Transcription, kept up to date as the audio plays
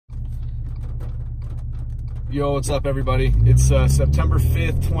Yo, what's up everybody? It's September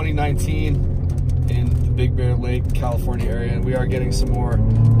 5th, 2019 in the Big Bear Lake, California area, and we are getting some more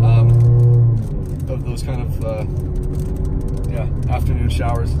of those kind of afternoon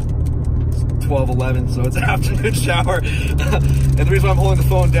showers. It's 12:11, so it's an afternoon shower. And the reason why I'm holding the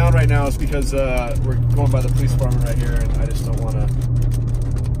phone down right now is because we're going by the police department right here, and I just don't want to,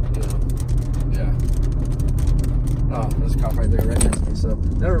 Oh, there's a cop right there right next to me, so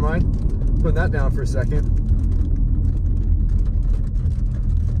never mind. Putting that down for a second.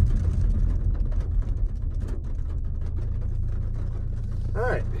 All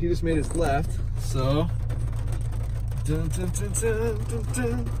right, he just made his left, so. Dun, dun, dun, dun, dun,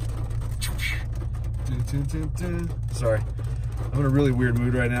 dun. Dun, dun, dun, dun. Sorry, I'm in a really weird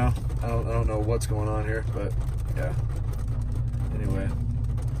mood right now. I don't know what's going on here, but yeah.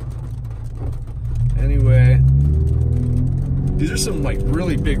 Anyway, these are some like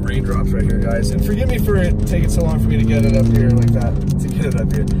really big raindrops right here, guys. And forgive me for it taking so long for me to get it up here like that. To get it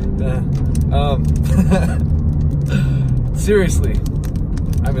up here. Seriously,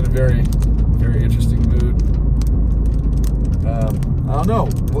 I'm in a very, very interesting mood. I don't know,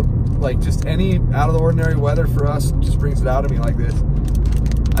 like just any out of the ordinary weather for us just brings it out of me like this.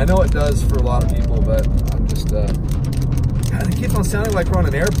 I know it does for a lot of people, but I'm just, God, it keeps on sounding like we're on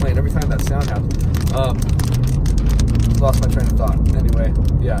an airplane every time that sound happens. Lost my train of thought. Anyway,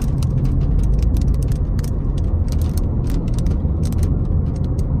 yeah.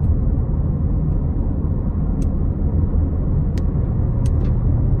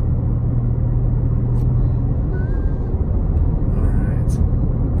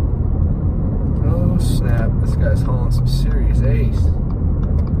 This guy's hauling some serious ace.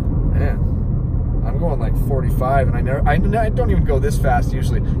 Man, I'm going like 45, and I don't even go this fast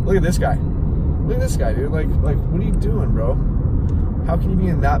usually. Look at this guy. Look at this guy, dude. Like, what are you doing, bro? How can you be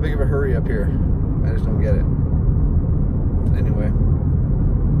in that big of a hurry up here? I just don't get it. Anyway.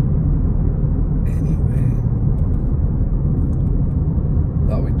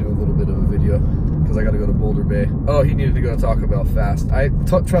 Thought we'd do a little bit of a video because I got to go to Boulder Bay. Oh, he needed to go to Taco Bell fast.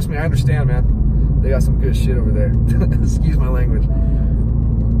 Trust me, I understand, man. They got some good shit over there. Excuse my language.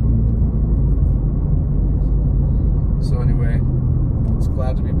 So anyway, it's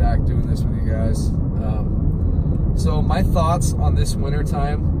glad to be back doing this with you guys. So my thoughts on this winter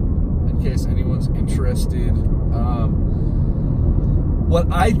time, in case anyone's interested, what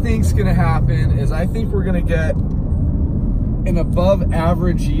I think's gonna happen is I think we're gonna get an above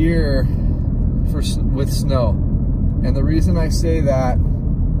average year with snow. And the reason I say that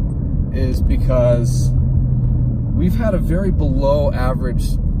is because we've had a very below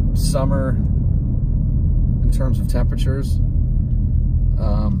average summer in terms of temperatures.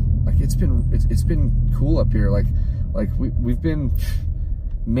 Like it's been cool up here. Like we've been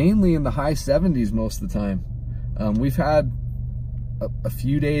mainly in the high 70s most of the time. We've had a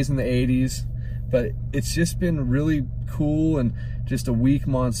few days in the 80s, but it's just been really cool and just a weak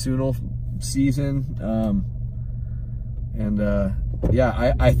monsoonal season.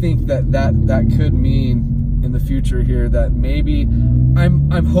 Yeah, I think that could mean in the future here that maybe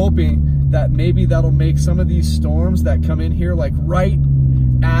I'm hoping that maybe that'll make some of these storms that come in here like right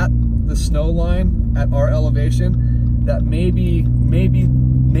at the snow line at our elevation, that maybe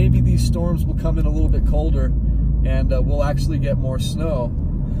these storms will come in a little bit colder, and we'll actually get more snow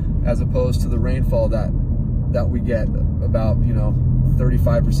as opposed to the rainfall that we get. About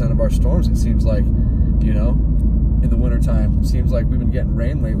 35% of our storms, it seems like, in the wintertime. Seems like we've been getting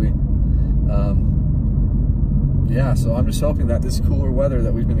rain lately. Yeah, so I'm just hoping that this cooler weather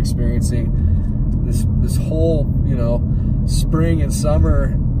that we've been experiencing this whole, spring and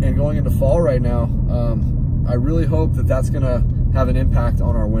summer and going into fall right now, I really hope that that's gonna have an impact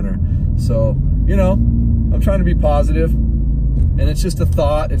on our winter. So, I'm trying to be positive, and it's just a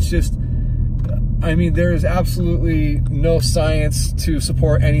thought. It's just, I mean, there is absolutely no science to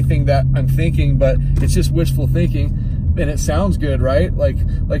support anything that I'm thinking, but it's just wishful thinking, and it sounds good, right? Like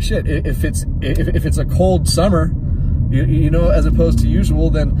shit. If it's a cold summer, as opposed to usual,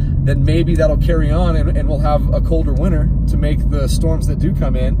 then maybe that'll carry on, and we'll have a colder winter to make the storms that do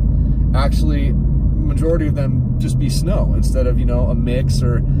come in actually, majority of them just be snow instead of a mix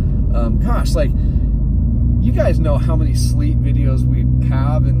or, gosh, like. You guys know how many sleet videos we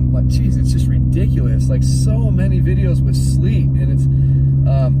have, and like, geez, it's just ridiculous. Like, so many videos with sleet, and it's,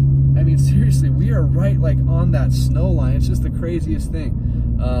 I mean, seriously, we are right like on that snow line. It's just the craziest thing.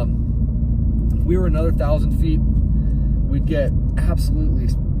 If we were another 1,000 feet, we'd get absolutely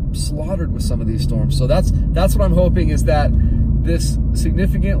slaughtered with some of these storms. So that's what I'm hoping, is that this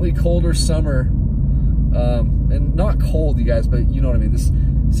significantly colder summer, and not cold, you guys, but you know what I mean. This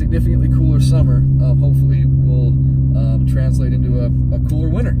significantly cooler summer hopefully will translate into a cooler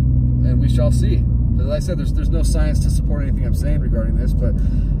winter, and we shall see. As I said, there's no science to support anything I'm saying regarding this, but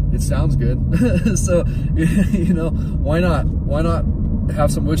it sounds good. So, you know, why not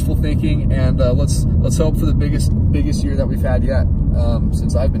have some wishful thinking, and let's hope for the biggest year that we've had yet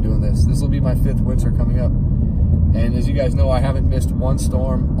since I've been doing this. This will be my 5th winter coming up, and as you guys know, I haven't missed one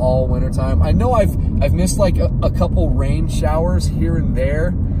storm all winter time. I know I've missed like a couple rain showers here and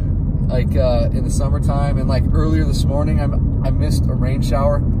there, like in the summertime, and like earlier this morning I missed a rain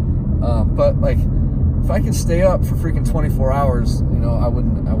shower, but like if I could stay up for freaking 24 hours, you know, I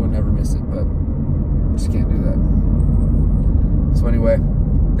wouldn't ever miss it, but I just can't do that. So anyway,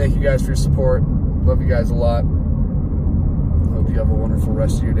 thank you guys for your support. Love you guys a lot. Hope you have a wonderful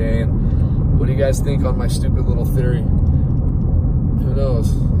rest of your day. And what do you guys think on my stupid little theory? Who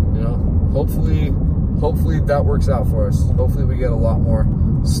knows? You know, hopefully that works out for us. Hopefully we get a lot more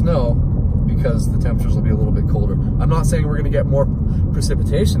snow because the temperatures will be a little bit colder. I'm not saying we're going to get more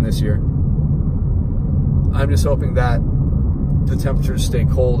precipitation this year. I'm just hoping that the temperatures stay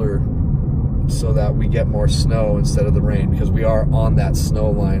colder so that we get more snow instead of the rain, because we are on that snow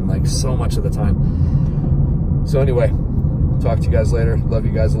line like so much of the time. So anyway, talk to you guys later. Love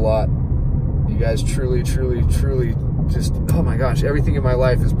you guys a lot. You guys truly just, oh my gosh, everything in my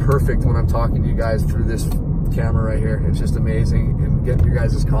life is perfect when I'm talking to you guys through this camera right here. It's just amazing, and getting your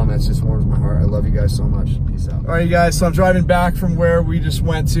guys' comments just warms my heart. I love you guys so much. Peace out. All right, you guys, so I'm driving back from where we just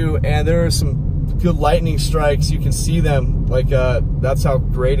went to, and there are some good lightning strikes. You can see them, like that's how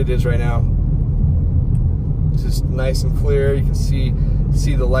great it is right now. Just nice and clear. You can see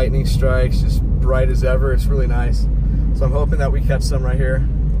the lightning strikes, just bright as ever. It's really nice. So I'm hoping that we catch some right here.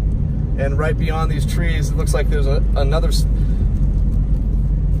 And right beyond these trees, it looks like there's another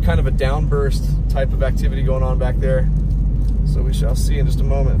kind of a downburst type of activity going on back there. So we shall see in just a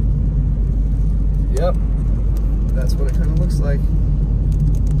moment. Yep, that's what it kind of looks like.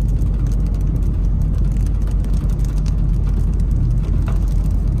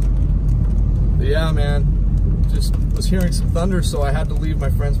 But yeah, man, just was hearing some thunder, so I had to leave my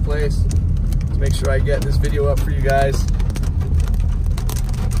friend's place to make sure I get this video up for you guys.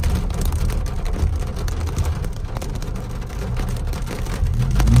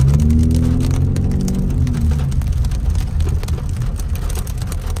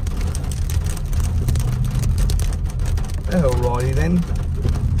 Alrighty then.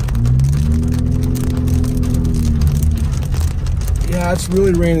 Yeah, it's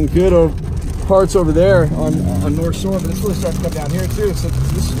really raining good over parts over there on North Shore, but it's really starting to come down here too, so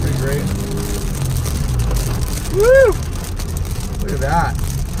this is pretty great. Woo! Look at that.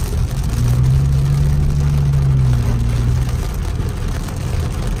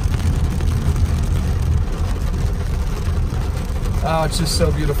 Oh, it's just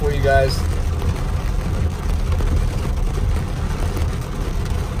so beautiful, you guys.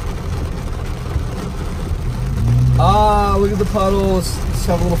 Ah, look at the puddles. Let's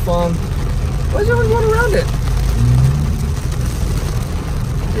have a little fun. Why is everyone going around it?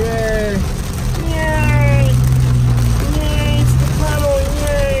 Yay! Yay! Yay! It's the puddle!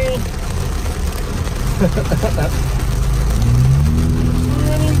 Yay!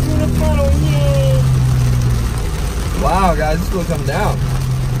 Running through the puddle! Yay! Wow, guys, it's really coming down.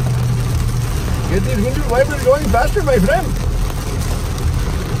 Get these windshield wipers going faster, my friend.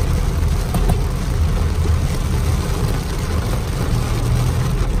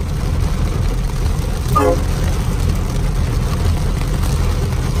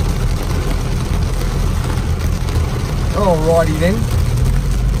 Alrighty then.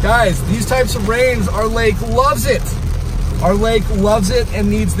 Guys, these types of rains, our lake loves it. Our lake loves it and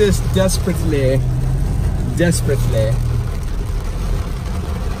needs this desperately. Desperately.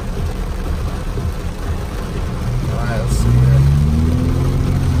 Alright, let's see here.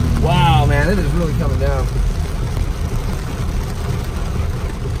 Wow, man, it is really coming down.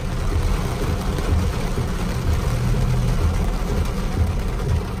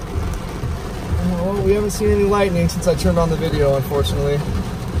 Well, we haven't seen any lightning since I turned on the video, unfortunately.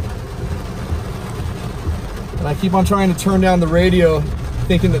 And I keep on trying to turn down the radio,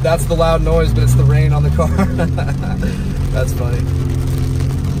 thinking that that's the loud noise, but it's the rain on the car. That's funny.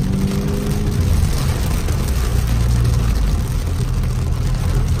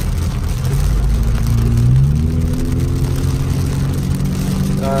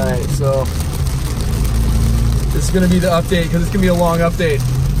 Alright, so this is going to be the update, because it's going to be a long update.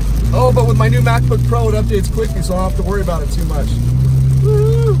 Oh, but with my new MacBook Pro, it updates quickly, so I don't have to worry about it too much.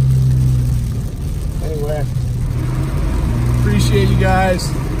 Woo! Anyway, appreciate you guys.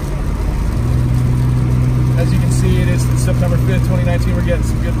 As you can see, it's September 5th, 2019. We're getting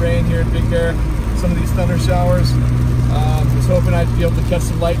some good rain here in Big Bear. Some of these thunder showers. Was hoping I'd be able to catch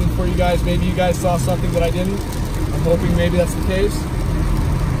some lightning for you guys. Maybe you guys saw something that I didn't. I'm hoping maybe that's the case.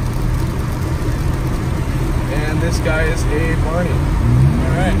 And this guy is a Barney.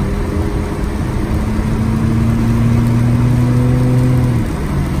 All right.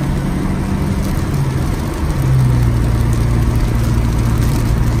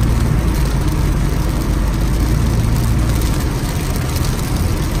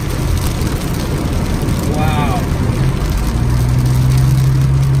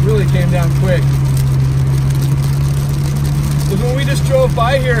 Came down quick. Because when we just drove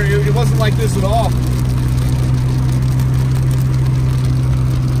by here, it wasn't like this at all.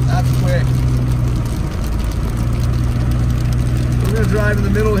 That's quick. We're going to drive in the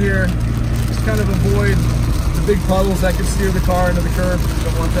middle here, just kind of avoid the big puddles that could steer the car into the curb.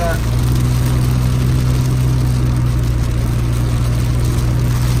 Don't want that.